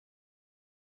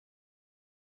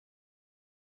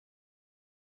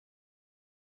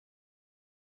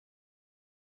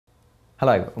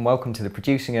Hello and welcome to the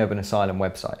Producing Urban Asylum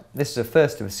website. This is the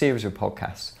first of a series of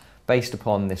podcasts based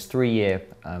upon this 3-year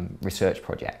research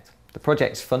project. The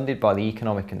project is funded by the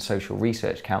Economic and Social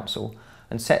Research Council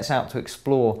and sets out to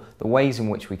explore the ways in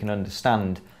which we can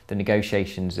understand the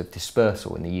negotiations of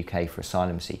dispersal in the UK for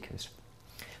asylum seekers.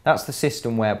 That's the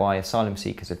system whereby asylum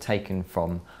seekers are taken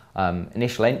from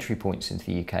initial entry points into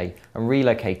the UK and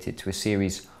relocated to a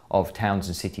series of towns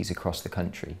and cities across the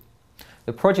country.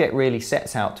 The project really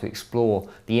sets out to explore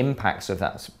the impacts of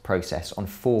that process on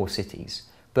 4 cities: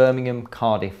 Birmingham,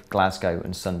 Cardiff, Glasgow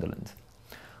and Sunderland.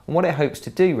 And what it hopes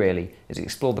to do really is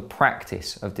explore the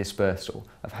practice of dispersal,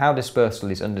 of how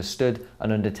dispersal is understood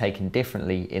and undertaken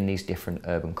differently in these different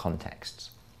urban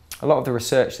contexts. A lot of the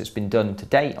research that's been done to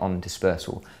date on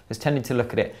dispersal has tended to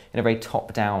look at it in a very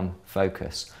top-down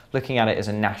focus, looking at it as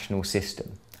a national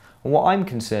system. And what I'm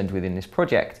concerned with in this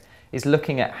project is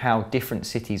looking at how different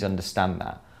cities understand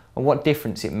that and what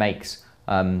difference it makes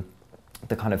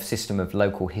the kind of system of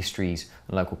local histories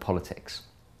and local politics.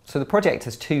 So the project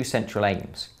has 2 central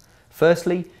aims.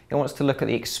 Firstly, it wants to look at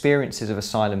the experiences of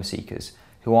asylum seekers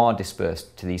who are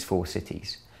dispersed to these 4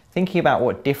 cities, thinking about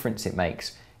what difference it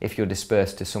makes if you're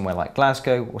dispersed to somewhere like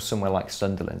Glasgow or somewhere like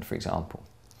Sunderland, for example.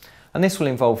 And this will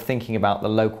involve thinking about the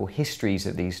local histories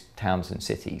of these towns and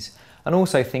cities, and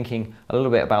also thinking a little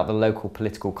bit about the local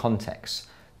political contexts,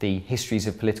 the histories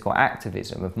of political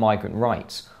activism, of migrant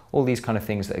rights, all these kind of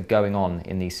things that are going on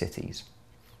in these cities.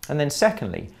 And then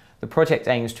secondly, the project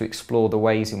aims to explore the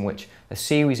ways in which a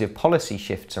series of policy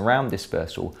shifts around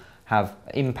dispersal have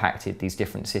impacted these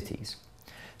different cities.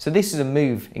 So this is a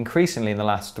move increasingly in the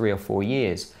last 3 or 4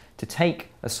 years to take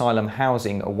asylum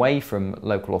housing away from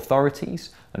local authorities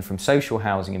and from social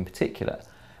housing in particular,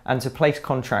 and to place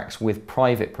contracts with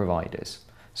private providers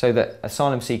so that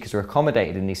asylum seekers are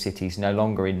accommodated in these cities no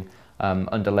longer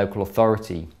under local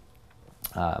authority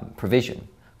provision,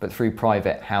 but through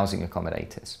private housing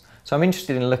accommodators. So I'm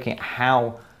interested in looking at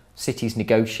how cities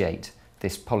negotiate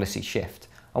this policy shift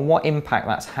and what impact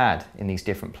that's had in these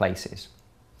different places.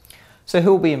 So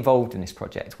who will be involved in this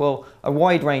project? Well, a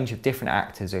wide range of different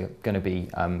actors are going to be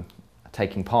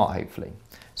taking part, hopefully.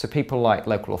 So people like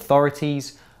local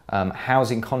authorities,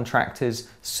 housing contractors,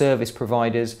 service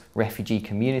providers, refugee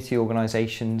community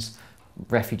organisations,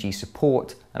 refugee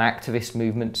support and activist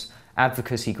movements,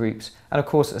 advocacy groups, and of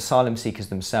course asylum seekers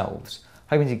themselves,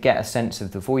 hoping to get a sense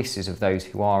of the voices of those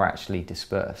who are actually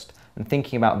dispersed and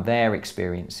thinking about their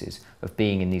experiences of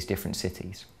being in these different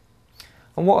cities.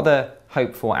 And what are the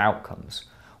hoped for outcomes?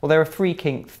 Well, there are 3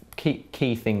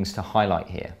 key things to highlight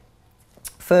here.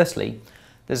 Firstly,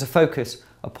 there's a focus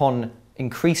upon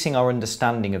increasing our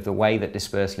understanding of the way that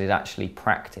dispersal is actually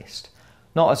practiced,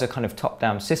 not as a kind of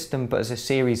top-down system, but as a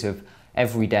series of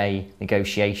everyday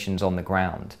negotiations on the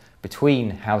ground between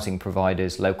housing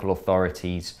providers, local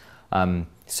authorities,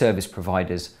 service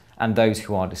providers, and those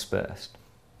who are dispersed.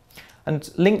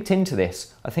 And linked into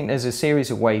this, I think there's a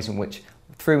series of ways in which,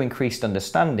 through increased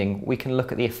understanding, we can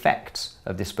look at the effects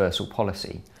of dispersal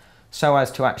policy, so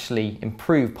as to actually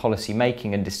improve policy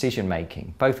making and decision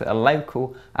making, both at a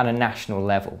local and a national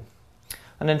level.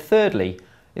 And then thirdly,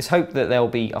 it's hoped that there'll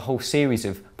be a whole series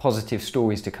of positive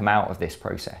stories to come out of this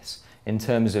process, in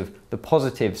terms of the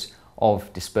positives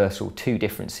of dispersal to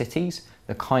different cities,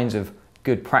 the kinds of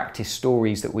good practice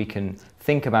stories that we can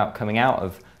think about coming out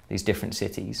of these different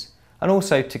cities, and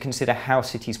also to consider how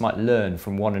cities might learn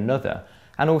from one another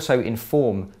and also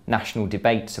inform national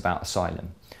debates about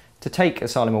asylum, to take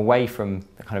asylum away from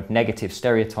the kind of negative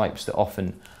stereotypes that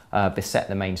often beset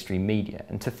the mainstream media,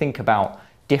 and to think about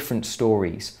different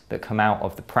stories that come out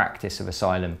of the practice of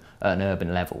asylum at an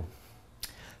urban level.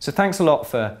 So thanks a lot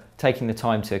for taking the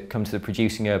time to come to the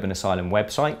Producing Urban Asylum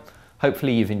website.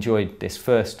 Hopefully you've enjoyed this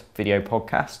first video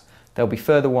podcast. There'll be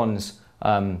further ones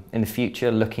in the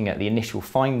future looking at the initial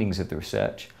findings of the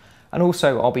research, and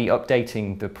also I'll be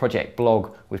updating the project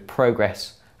blog with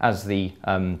progress as the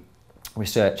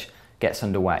research gets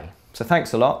underway. So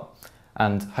thanks a lot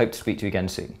and hope to speak to you again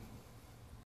soon.